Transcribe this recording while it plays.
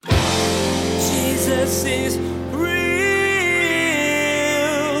Jesus is real.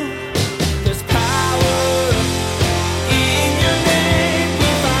 There's power in your name. We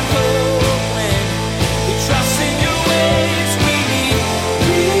find hope when we trust in your ways. We need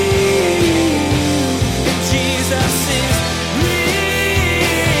real. And Jesus is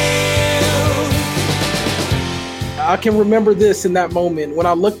real. I can remember this in that moment when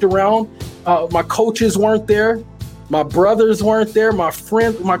I looked around. My coaches weren't there. My brothers weren't there. My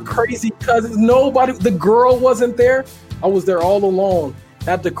friends, my crazy cousins, nobody, the girl wasn't there. I was there all alone. I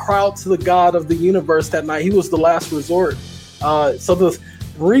had to cry out to the God of the universe that night. He was the last resort. So the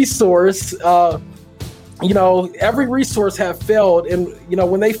resource, every resource had failed. And,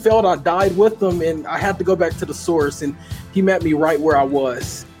 when they failed, I died with them and I had to go back to the source. And he met me right where I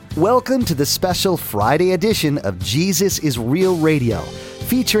was. Welcome to the special Friday edition of Jesus is Real Radio,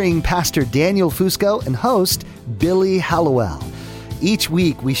 featuring Pastor Daniel Fusco and host Billy Hallowell. Each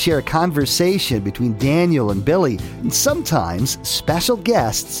week, we share a conversation between Daniel and Billy, and sometimes special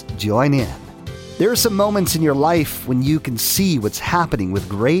guests join in. There are some moments in your life when you can see what's happening with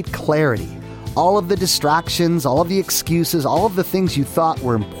great clarity. All of the distractions, all of the excuses, all of the things you thought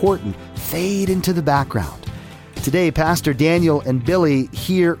were important fade into the background. Today, Pastor Daniel and Billy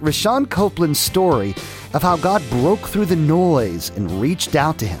hear Rashawn Copeland's story of how God broke through the noise and reached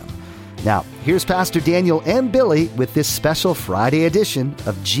out to him. Now, here's Pastor Daniel and Billy with this special Friday edition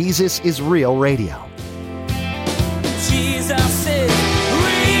of Jesus is Real Radio. Jesus is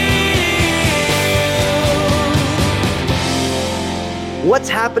real. What's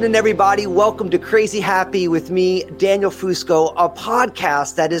happening, everybody? Welcome to Crazy Happy with me, Daniel Fusco, a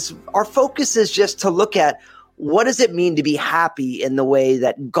podcast that is, our focus is just to look at what does it mean to be happy in the way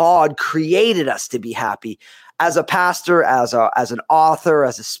that God created us to be happy? As a pastor, as an author,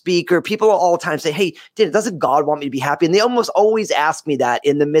 as a speaker, people all the time say, hey, doesn't God want me to be happy? And they almost always ask me that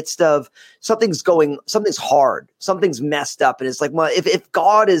in the midst of something's hard, something's messed up. And it's like, well, if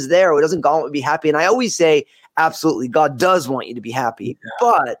God is there, doesn't God want me to be happy? And I always say, absolutely, God does want you to be happy. Yeah.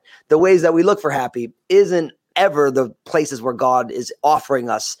 But the ways that we look for happy isn't ever the places where God is offering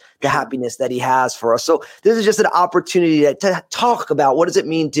us the happiness that he has for us. So this is just an opportunity to talk about what does it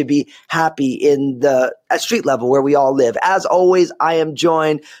mean to be happy at street level where we all live. As always, I am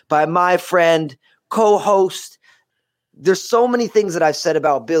joined by my friend, co-host. There's so many things that I've said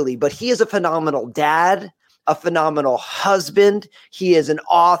about Billy, but he is a phenomenal dad, a phenomenal husband. He is an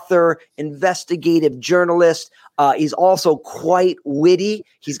author, investigative journalist. He's also quite witty.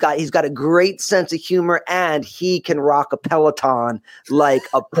 He's got a great sense of humor, and he can rock a Peloton like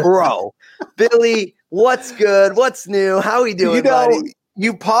a pro. Billy, what's good? What's new? How are we doing, buddy?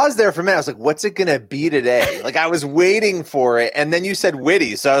 You paused there for a minute. I was like, what's it going to be today? Like, I was waiting for it, and then you said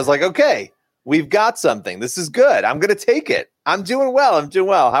witty. So I was like, okay, we've got something. This is good. I'm going to take it. I'm doing well.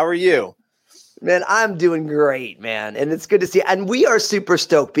 How are you? Man, I'm doing great, man. And it's good to see. And we are super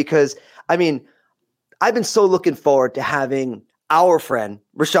stoked because, I've been so looking forward to having our friend,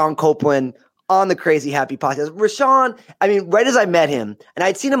 Rashawn Copeland, on the Crazy Happy podcast. Rashawn, right as I met him, and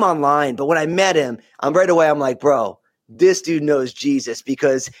I'd seen him online, but when I met him, I'm like, bro, this dude knows Jesus,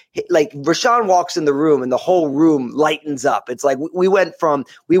 because Rashawn walks in the room and the whole room lightens up. It's like we went from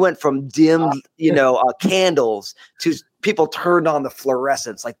dim, candles to people turned on the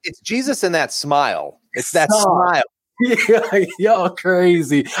fluorescence. Like, it's Jesus in that smile. It's that smile. Yeah, y'all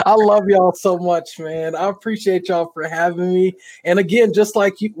crazy. I love y'all so much, man. I appreciate y'all for having me. And again, just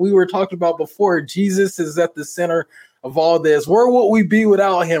like we were talking about before, Jesus is at the center of all this. Where would we be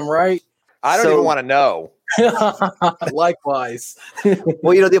without him, right? I don't even want to know. Likewise.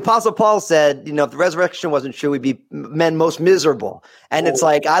 Well, the Apostle Paul said, if the resurrection wasn't true, we'd be men most miserable. And it's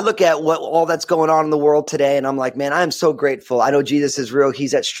like, I look at what all that's going on in the world today, and I'm like, man, I'm so grateful. I know Jesus is real.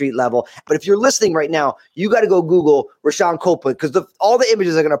 He's at street level. But if you're listening right now, you got to go Google Rashawn Copeland, because all the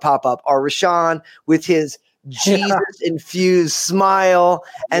images that are going to pop up are Rashawn with his Jesus-infused smile.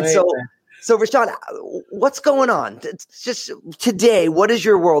 And so Rashawn, what's going on? It's just today, what does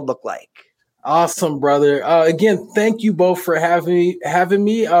your world look like? Awesome, brother. Again, thank you both for having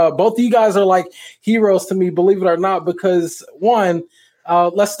me. Both of you guys are like heroes to me, believe it or not, because one,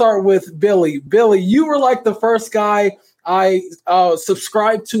 let's start with Billy. Billy, you were like the first guy I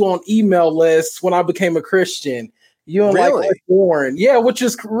subscribed to on email lists when I became a Christian. You and really? like Warren. Yeah, which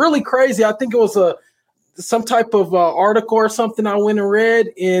is really crazy. I think it was some type of article or something I went and read,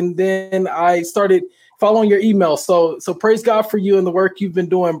 and then I started following your email. So praise God for you and the work you've been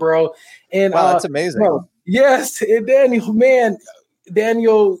doing, bro. And wow, that's amazing. Yes, and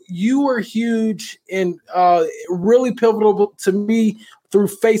Daniel, you were huge and really pivotal to me through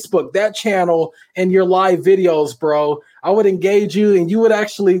Facebook, that channel, and your live videos, bro. I would engage you and you would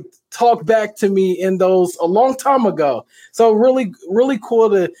actually talk back to me in those a long time ago. So really, really cool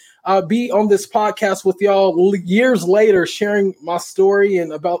to be on this podcast with y'all years later, sharing my story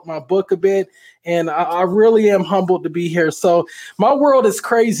and about my book a bit. And I really am humbled to be here. So my world is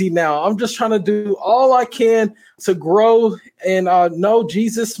crazy now. I'm just trying to do all I can to grow and know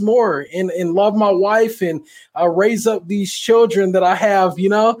Jesus more and love my wife and raise up these children that I have,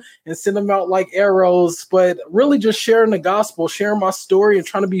 and send them out like arrows. But really just sharing the gospel, sharing my story and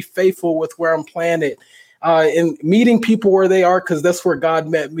trying to be faithful with where I'm planted. And meeting people where they are, because that's where God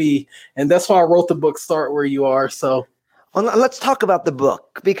met me. And that's why I wrote the book, Start Where You Are. So. Well, let's talk about the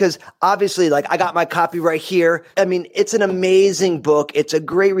book, because obviously, like, I got my copy right here. I mean, it's an amazing book. It's a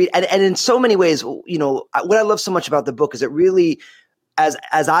great read. And in so many ways, what I love so much about the book is it really, as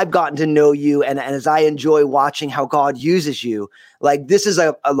I've gotten to know you and as I enjoy watching how God uses you, like, this is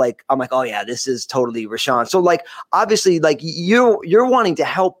I'm like, oh yeah, this is totally Rashawn. So like, obviously, like, you're wanting to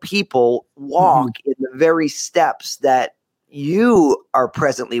help people walk in the very steps that you are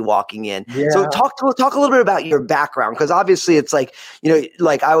presently walking in. Yeah. So talk a little bit about your background, because obviously it's like,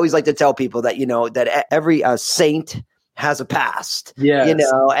 like I always like to tell people that, that every saint has a past, and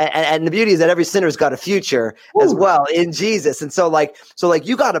the beauty is that every sinner's got a future as well in Jesus. And so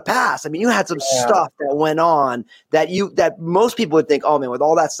you got a past. I mean, you had some stuff that went on that most people would think, oh man, with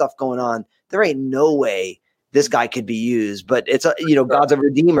all that stuff going on, there ain't no way this guy could be used, but it's God's a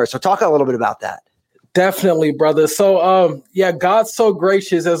redeemer. So talk a little bit about that. Definitely, brother. So, God's so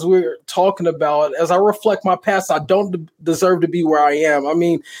gracious, as we're talking about. As I reflect my past, I don't deserve to be where I am. I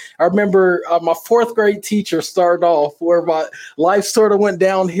mean, I remember my fourth grade teacher started off where my life sort of went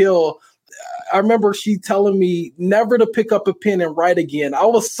downhill. I remember she telling me never to pick up a pen and write again. I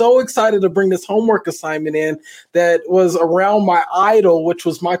was so excited to bring this homework assignment in that was around my idol, which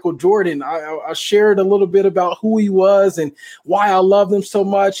was Michael Jordan. I shared a little bit about who he was and why I loved him so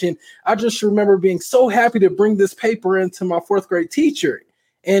much. And I just remember being so happy to bring this paper into my fourth grade teacher.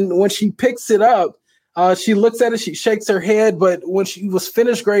 And when she picks it up, she looks at it, she shakes her head, but when she was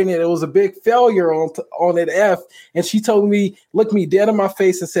finished grading it, it was a big failure on an F. And she told me, looked me dead in my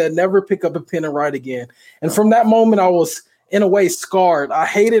face and said, never pick up a pen and write again. And from that moment, I was in a way scarred. I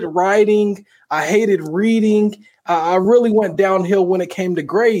hated writing. I hated reading. I really went downhill when it came to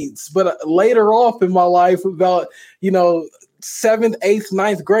grades. But later off in my life, about, 7th, 8th,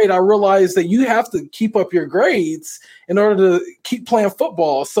 9th grade, I realized that you have to keep up your grades in order to keep playing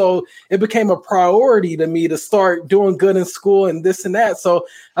football. So it became a priority to me to start doing good in school and this and that. So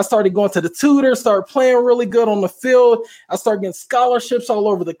I started going to the tutor, started playing really good on the field. I started getting scholarships all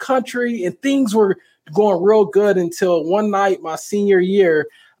over the country, and things were going real good until one night, my senior year,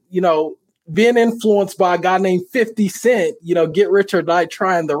 being influenced by a guy named 50 Cent, Get Rich or Die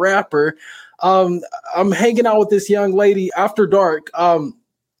Trying, the rapper. I'm hanging out with this young lady after dark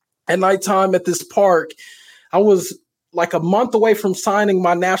at nighttime at this park. I was like a month away from signing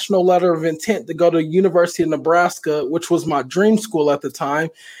my national letter of intent to go to University of Nebraska, which was my dream school at the time.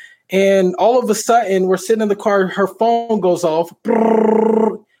 And all of a sudden, we're sitting in the car, her phone goes off.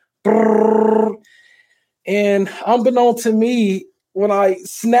 Brrr, brrr, and unbeknownst to me, when I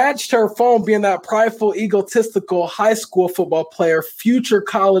snatched her phone, being that prideful, egotistical high school football player, future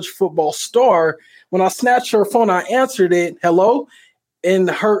college football star, when I snatched her phone, I answered it, hello, and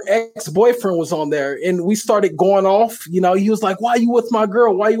her ex-boyfriend was on there. And we started going off. He was like, why are you with my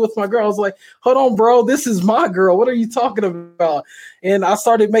girl? Why are you with my girl? I was like, hold on, bro, this is my girl. What are you talking about? And I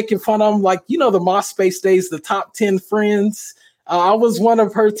started making fun of him, like, the MySpace days, the top 10 friends. I was one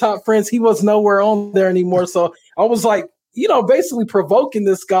of her top friends. He was nowhere on there anymore. So I was like, basically provoking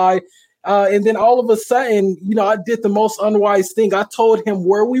this guy. And then all of a sudden, I did the most unwise thing. I told him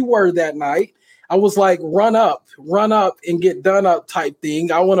where we were that night. I was like, run up and get done up type thing.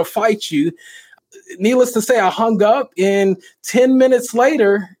 I want to fight you. Needless to say, I hung up, and 10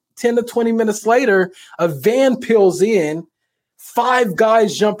 to 20 minutes later, a van peels in. 5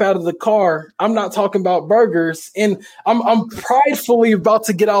 guys jump out of the car. I'm not talking about burgers. And I'm pridefully about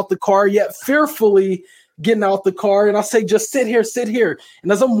to get out the car, yet fearfully getting out the car. And I say, just sit here.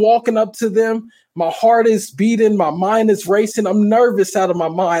 And as I'm walking up to them, my heart is beating. My mind is racing. I'm nervous out of my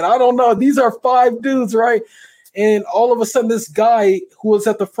mind. I don't know. These are 5 dudes, right? And all of a sudden, this guy who was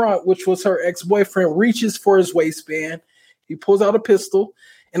at the front, which was her ex-boyfriend, reaches for his waistband. He pulls out a pistol,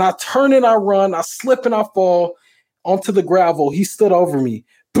 and I turn and I run. I slip and I fall onto the gravel. He stood over me.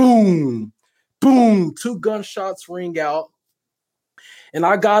 Boom, boom. 2 gunshots ring out. And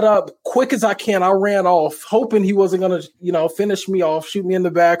I got up quick as I can. I ran off, hoping he wasn't going to, finish me off, shoot me in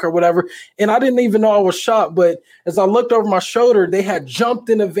the back or whatever. And I didn't even know I was shot. But as I looked over my shoulder, they had jumped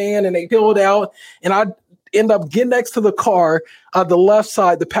in a van and they peeled out. And end up getting next to the car, the left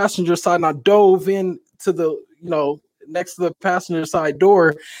side, the passenger side, and I dove in to the, next to the passenger side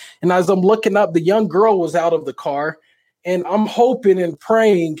door. And as I'm looking up, the young girl was out of the car. And I'm hoping and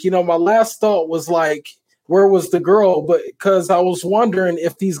praying, my last thought was like, where was the girl? But because I was wondering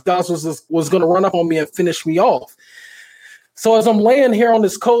if these guys was going to run up on me and finish me off. So as I'm laying here on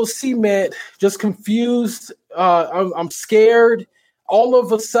this cold cement, just confused, I'm scared. All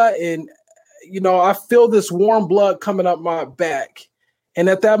of a sudden, I feel this warm blood coming up my back. And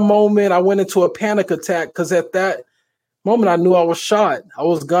at that moment, I went into a panic attack because at that moment, I knew I was shot. I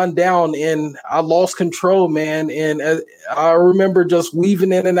was gunned down and I lost control, man. And I remember just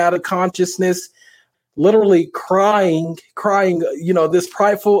weaving in and out of consciousness, literally crying, this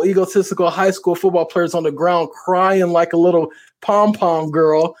prideful, egotistical high school football players on the ground crying like a little pom-pom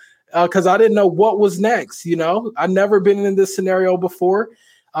girl because I didn't know what was next. I'd never been in this scenario before.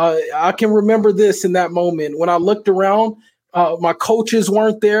 I can remember this in that moment. When I looked around, my coaches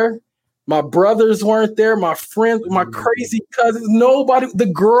weren't there. My brothers weren't there. My friends, my crazy cousins, nobody, the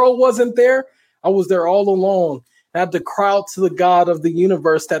girl wasn't there. I was there all alone. I had to cry out to the God of the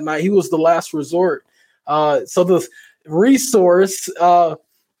universe that night. He was the last resort. So the resource,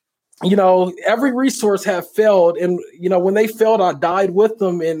 every resource had failed. And, when they failed, I died with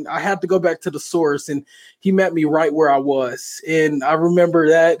them and I had to go back to the source and he met me right where I was. And I remember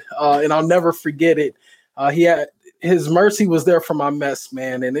that and I'll never forget it. His mercy was there for my mess,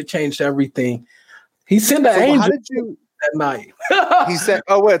 man. And it changed everything. He sent an angel that night. He said,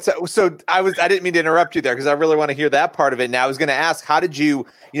 "Oh, wait." So I didn't mean to interrupt you there because I really want to hear that part of it. Now I was going to ask, how did you,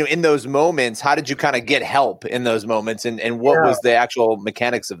 in those moments, how did you kind of get help in those moments, and what was the actual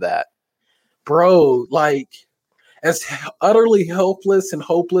mechanics of that, bro? Like, as utterly helpless and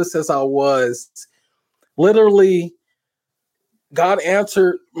hopeless as I was, literally, God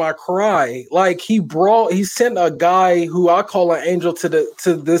answered my cry. Like he sent a guy who I call an angel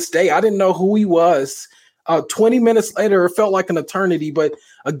to this day. I didn't know who he was. 20 minutes later, it felt like an eternity, but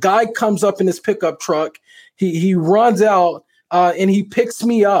a guy comes up in his pickup truck. He runs out and he picks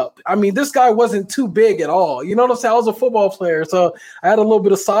me up. I mean, this guy wasn't too big at all. You know what I'm saying? I was a football player, so I had a little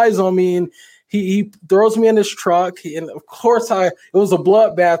bit of size on me, and he throws me in his truck. And of course, it was a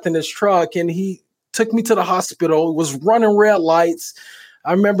bloodbath in his truck, and he took me to the hospital. It was running red lights.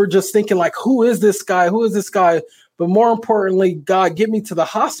 I remember just thinking, like, who is this guy? Who is this guy? But more importantly, God, get me to the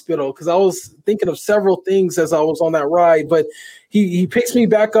hospital, because I was thinking of several things as I was on that ride. But he picks me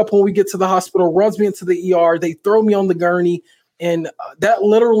back up when we get to the hospital, runs me into the ER. They throw me on the gurney. And that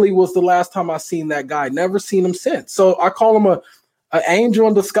literally was the last time I seen that guy. Never seen him since. So I call him an angel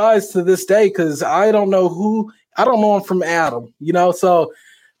in disguise to this day, because I don't know him from Adam, So,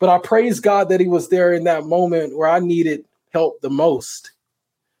 but I praise God that he was there in that moment where I needed help the most.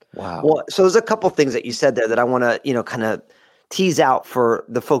 Wow. Well, so there's a couple things that you said there that I want to, kind of tease out for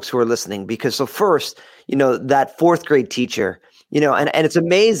the folks who are listening, because so first, that fourth grade teacher, and it's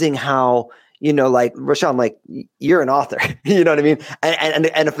amazing how, like Rashawn, like you're an author, you know what I mean? And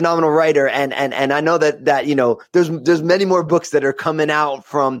a phenomenal writer. And I know that, there's many more books that are coming out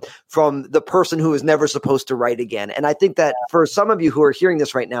from the person who is never supposed to write again. And I think that for some of you who are hearing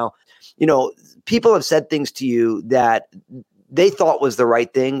this right now, people have said things to you that they thought was the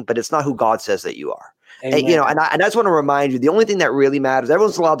right thing, but it's not who God says that you are. And, and I just want to remind you, the only thing that really matters,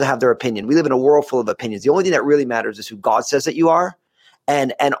 everyone's allowed to have their opinion. We live in a world full of opinions. The only thing that really matters is who God says that you are.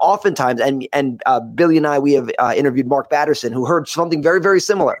 And oftentimes, and Billy and I, we have interviewed Mark Batterson, who heard something very, very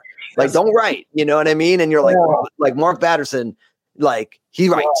similar. Like, don't write, you know what I mean? And you're like, like Mark Batterson, like he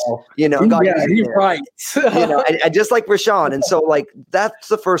writes, God, he writes, and just like Rashawn. And so like, that's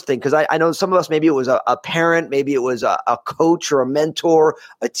the first thing. Cause I know some of us, maybe it was a parent, maybe it was a coach or a mentor,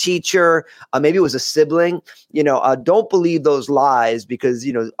 a teacher, maybe it was a sibling, don't believe those lies, because,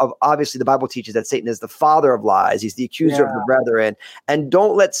 obviously the Bible teaches that Satan is the father of lies. He's the accuser of the brethren, and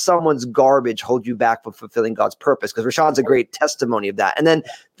don't let someone's garbage hold you back from fulfilling God's purpose. Cause Rashawn's a great testimony of that. And then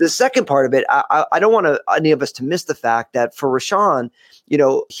the second part of it, I don't want any of us to miss the fact that for Rashawn,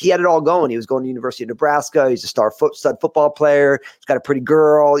 he had it all going. He was going to University of Nebraska. He's a stud football player. He's got a pretty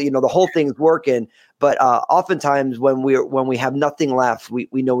girl. The whole thing's working. But oftentimes when we have nothing left, we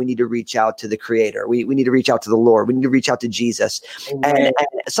know we need to reach out to the Creator. We need to reach out to the Lord. We need to reach out to Jesus. And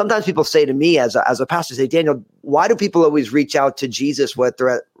sometimes people say to me as a pastor, say, Daniel, why do people always reach out to Jesus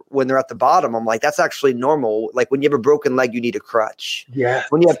when they're at the bottom? I'm like, that's actually normal. Like when you have a broken leg, you need a crutch. Yeah.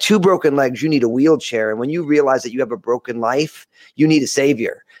 When you have two broken legs, you need a wheelchair. And when you realize that you have a broken life, you need a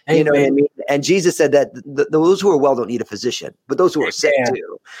savior. You know what I Amen. mean? And Jesus said that those who are well don't need a physician, but those who are sick Amen.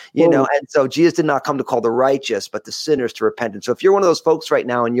 do. You know, and so Jesus did not come to call the righteous, but the sinners to repentance. So if you're one of those folks right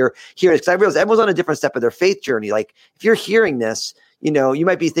now and you're hearing, because I realize everyone's on a different step of their faith journey. Like if you're hearing this, you know, you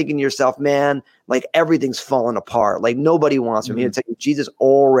might be thinking to yourself, man, like everything's falling apart. Like nobody wants me. I'm here to tell you, Jesus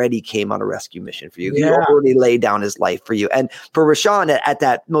already came on a rescue mission for you. He Yeah. already laid down his life for you. And for Rashawn at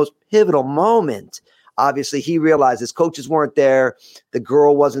that most pivotal moment, obviously, he realized his coaches weren't there. The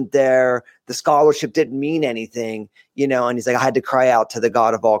girl wasn't there. The scholarship didn't mean anything, you know, and he's like, I had to cry out to the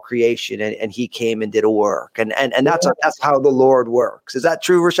God of all creation. And he came and did a work. And that's how the Lord works. Is that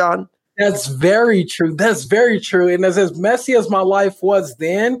true, Rashawn? That's very true. That's very true. And as messy as my life was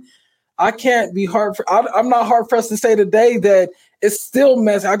then, I can't be I'm not hard pressed to say today that it's still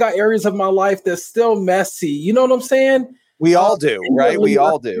messy. I got areas of my life that's still messy. You know what I'm saying? We all do, right? We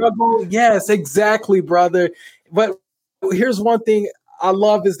all do. Yes, exactly, brother. But here's one thing I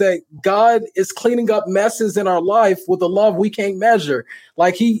love is that God is cleaning up messes in our life with a love we can't measure.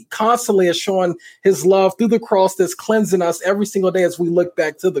 Like he constantly is showing his love through the cross that's cleansing us every single day as we look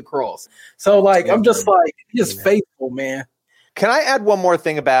back to the cross. So like, I'm just like, he is faithful, man. Can I add one more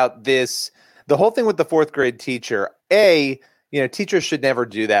thing about this? The whole thing with the fourth grade teacher, A, you know, teachers should never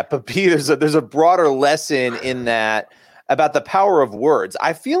do that. But B, there's a broader lesson in that about the power of words.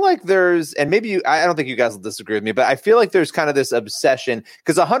 I feel like and maybe I don't think you guys will disagree with me, but I feel like there's kind of this obsession,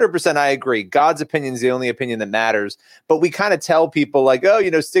 because 100% I agree. God's opinion is the only opinion that matters. But we kind of tell people like, oh, you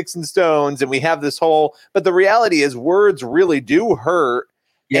know, sticks and stones. And we have this but the reality is words really do hurt.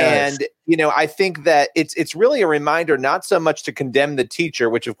 Yes. And, you know, I think that it's really a reminder, not so much to condemn the teacher,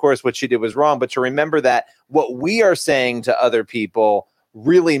 which of course what she did was wrong, but to remember that what we are saying to other people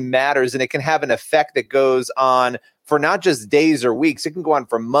really matters. And it can have an effect that goes on for not just days or weeks. It can go on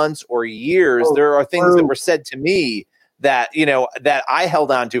for months or years. There are things that were said to me that, you know, that I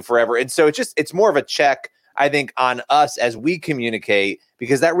held on to forever. And so it's more of a check, I think, on us as we communicate,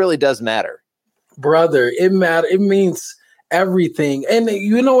 because that really does matter. Brother, it matters. It means everything. And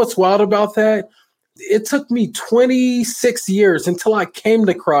you know what's wild about that? It took me 26 years until I came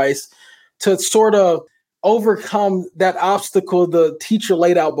to Christ to sort of overcome that obstacle the teacher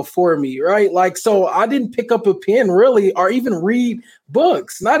laid out before me, right? Like, so I didn't pick up a pen really, or even read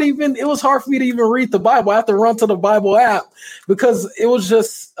books. It was hard for me to even read the Bible. I have to run to the Bible app because it was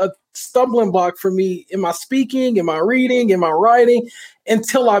just a stumbling block for me in my speaking, in my reading, in my writing,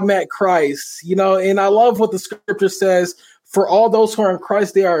 until I met Christ, you know. And I love what the scripture says, for all those who are in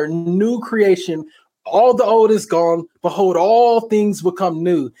Christ, they are a new creation. All the old is gone. Behold, all things become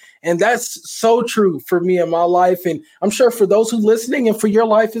new. And that's so true for me in my life. And I'm sure for those who are listening and for your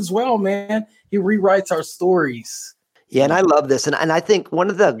life as well, man, he rewrites our stories. Yeah, and I love this. And I think one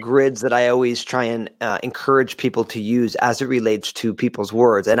of the grids that I always try and encourage people to use as it relates to people's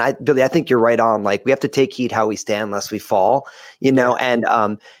words, and Billy, I think you're right on, like we have to take heed how we stand lest we fall, you know, and,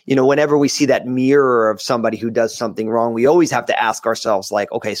 you know, whenever we see that mirror of somebody who does something wrong, we always have to ask ourselves like,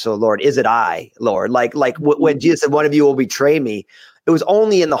 okay, so Lord, is it I, Lord? Like when Jesus said, one of you will betray me, it was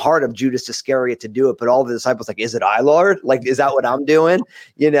only in the heart of Judas Iscariot to do it, but all the disciples like, is it I, Lord? Like, is that what I'm doing?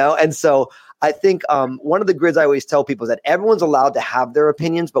 You know? And so I think one of the grids I always tell people is that everyone's allowed to have their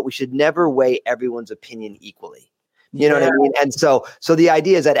opinions, but we should never weigh everyone's opinion equally. You know what I mean? And so the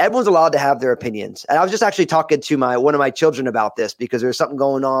idea is that everyone's allowed to have their opinions. And I was just actually talking to one of my children about this because there's something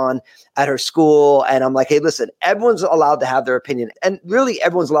going on at her school. And I'm like, hey, listen, everyone's allowed to have their opinion. And really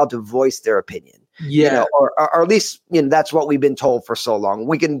everyone's allowed to voice their opinion. Yeah. You know, or at least, you know, that's what we've been told for so long.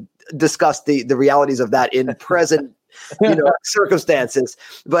 We can discuss the realities of that in present you know, circumstances.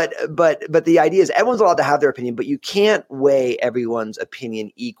 But the idea is everyone's allowed to have their opinion, but you can't weigh everyone's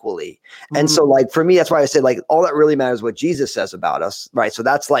opinion equally. And so like, for me, that's why I say like, all that really matters is what Jesus says about us. Right. So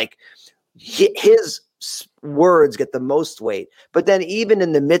that's like his words get the most weight. But then even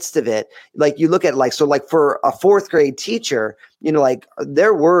in the midst of it, like you look at like, so like for a fourth grade teacher, you know, like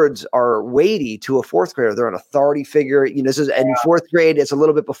their words are weighty to a fourth grader. They're an authority figure. You know, and in fourth grade, it's a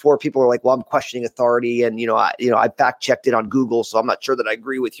little bit before people are like, well, I'm questioning authority. And, I fact checked it on Google. So I'm not sure that I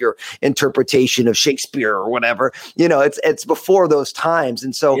agree with your interpretation of Shakespeare or whatever. You know, it's before those times.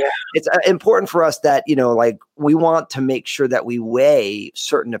 And so it's important for us that, you know, like we want to make sure that we weigh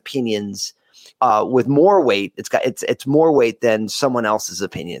certain opinions with more weight. It's more weight than someone else's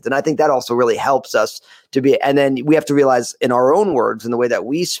opinions. And I think that also really helps us to be, and then we have to realize in our own words, in the way that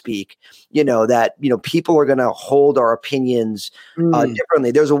we speak, that, people are going to hold our opinions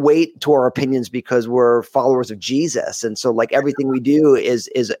differently. There's a weight to our opinions because we're followers of Jesus. And so like everything we do is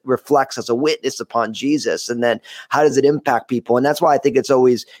reflects as a witness upon Jesus. And then how does it impact people? And that's why I think it's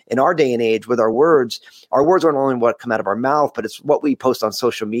always in our day and age with our words aren't only what come out of our mouth, but it's what we post on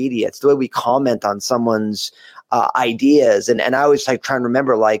social media. It's the way we comment on someone's ideas. And I always like try and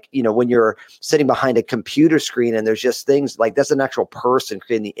remember, like, when you're sitting behind a computer screen and there's just things like that's an actual person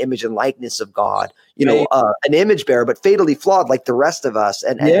creating the image and likeness of God, an image bearer, but fatally flawed like the rest of us.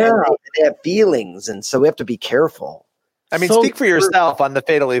 And they have feelings. And so we have to be careful. I mean, speak for yourself on the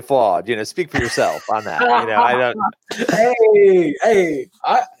fatally flawed, speak for yourself on that. I don't. Hey,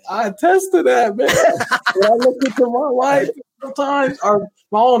 I attest to that, man. When I look into my life, sometimes or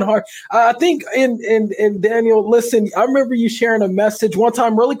my own heart. I think in Daniel, listen, I remember you sharing a message one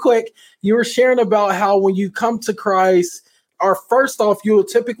time really quick. You were sharing about how when you come to Christ, first off, you will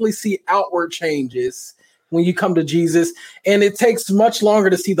typically see outward changes when you come to Jesus, and it takes much longer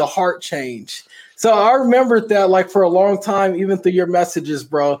to see the heart change. So I remembered that like for a long time, even through your messages,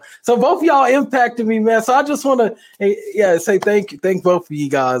 bro. So both of y'all impacted me, man. So I just want to, say thank you. Thank both of you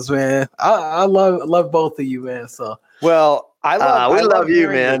guys, man. I love both of you, man. So, well, I love you,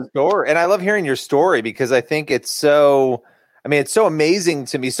 man. And I love hearing your story because I think it's so amazing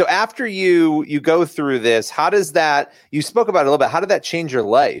to me. So after you go through this, how does that, you spoke about it a little bit, how did that change your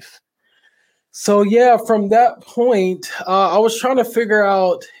life? So, yeah, from that point, I was trying to figure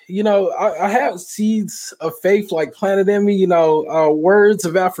out, I have seeds of faith like planted in me, words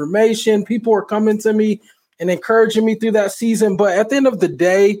of affirmation. People were coming to me and encouraging me through that season. But at the end of the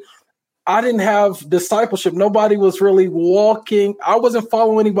day, I didn't have discipleship. Nobody was really walking. I wasn't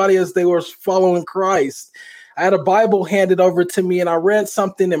following anybody as they were following Christ. I had a Bible handed over to me, and I read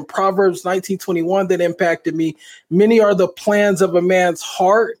something in Proverbs 19:21 that impacted me. Many are the plans of a man's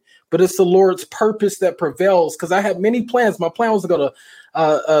heart, but it's the Lord's purpose that prevails. Because I had many plans. My plan was to go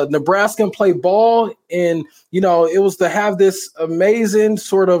to Nebraska and play ball. And, it was to have this amazing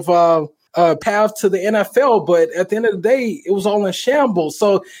sort of path to the NFL. But at the end of the day, it was all in shambles.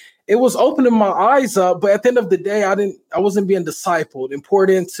 So it was opening my eyes up. But at the end of the day, I wasn't being discipled and poured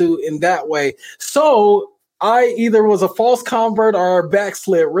into in that way. So I either was a false convert or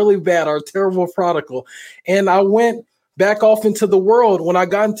backslid really bad, or a terrible prodigal. And I went back off into the world. When I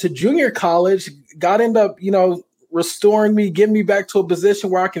got into junior college, God ended up, restoring me, getting me back to a position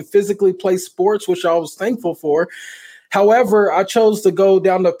where I can physically play sports, which I was thankful for. However, I chose to go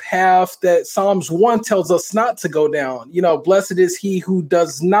down the path that Psalms 1 tells us not to go down. Blessed is he who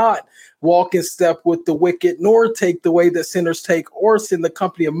does not walk in step with the wicked, nor take the way that sinners take, or sit in the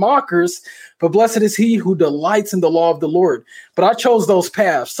company of mockers. But blessed is he who delights in the law of the Lord. But I chose those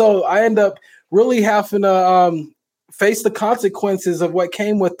paths. So I end up really having to face the consequences of what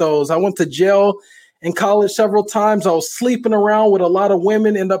came with those. I went to jail in college several times. I was sleeping around with a lot of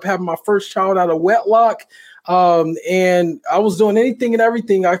women, ended up having my first child out of wedlock. And I was doing anything and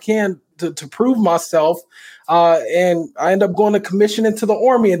everything I can to prove myself. And I ended up going to commission into the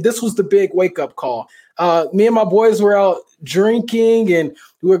Army. And this was the big wake up call. Me and my boys were out drinking, and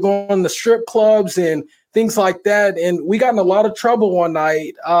we were going to strip clubs and things like that. And we got in a lot of trouble one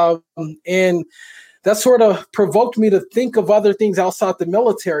night. And that sort of provoked me to think of other things outside the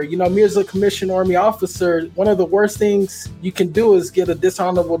military. Me as a commissioned Army officer, one of the worst things you can do is get a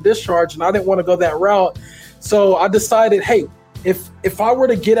dishonorable discharge. And I didn't want to go that route. So I decided, hey, if I were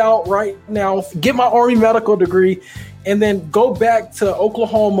to get out right now, get my Army medical degree, and then go back to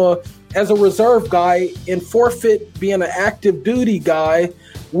Oklahoma as a reserve guy and forfeit being an active duty guy,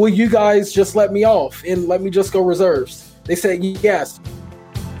 will you guys just let me off and let me just go reserves? They said yes.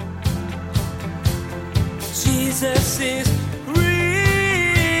 Jesus is real.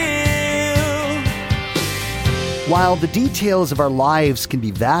 While the details of our lives can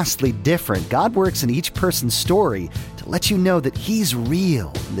be vastly different, God works in each person's story to let you know that He's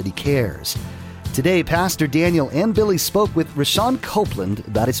real and that He cares. Today, Pastor Daniel and Billy spoke with Rashawn Copeland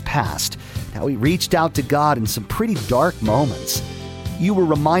about his past, how he reached out to God in some pretty dark moments. You were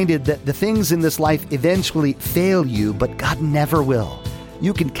reminded that the things in this life eventually fail you, but God never will.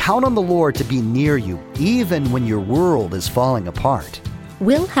 You can count on the Lord to be near you, even when your world is falling apart.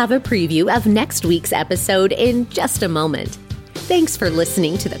 We'll have a preview of next week's episode in just a moment. Thanks for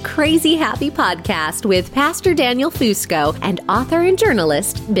listening to the Crazy Happy Podcast with Pastor Daniel Fusco and author and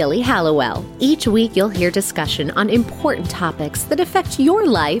journalist Billy Hallowell. Each week you'll hear discussion on important topics that affect your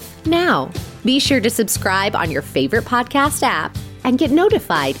life now. Be sure to subscribe on your favorite podcast app and get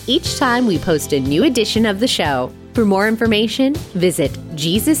notified each time we post a new edition of the show. For more information, visit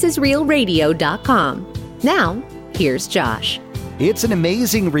JesusIsRealRadio.com. Now, here's Josh. It's an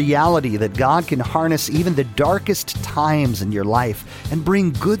amazing reality that God can harness even the darkest times in your life and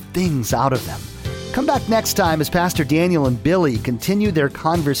bring good things out of them. Come back next time as Pastor Daniel and Billy continue their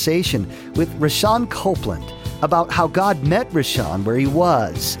conversation with Rashawn Copeland about how God met Rashawn where he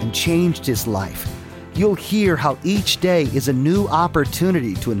was and changed his life. You'll hear how each day is a new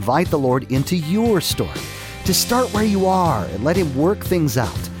opportunity to invite the Lord into your story, to start where you are and let Him work things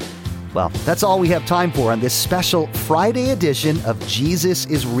out. Well, that's all we have time for on this special Friday edition of Jesus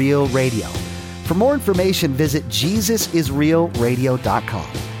is Real Radio. For more information, visit JesusIsRealRadio.com.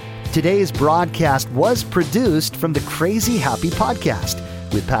 Today's broadcast was produced from the Crazy Happy Podcast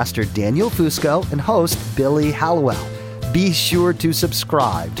with Pastor Daniel Fusco and host Billy Hallowell. Be sure to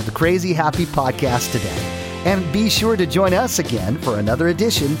subscribe to the Crazy Happy Podcast today. And be sure to join us again for another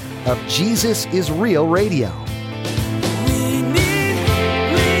edition of Jesus is Real Radio.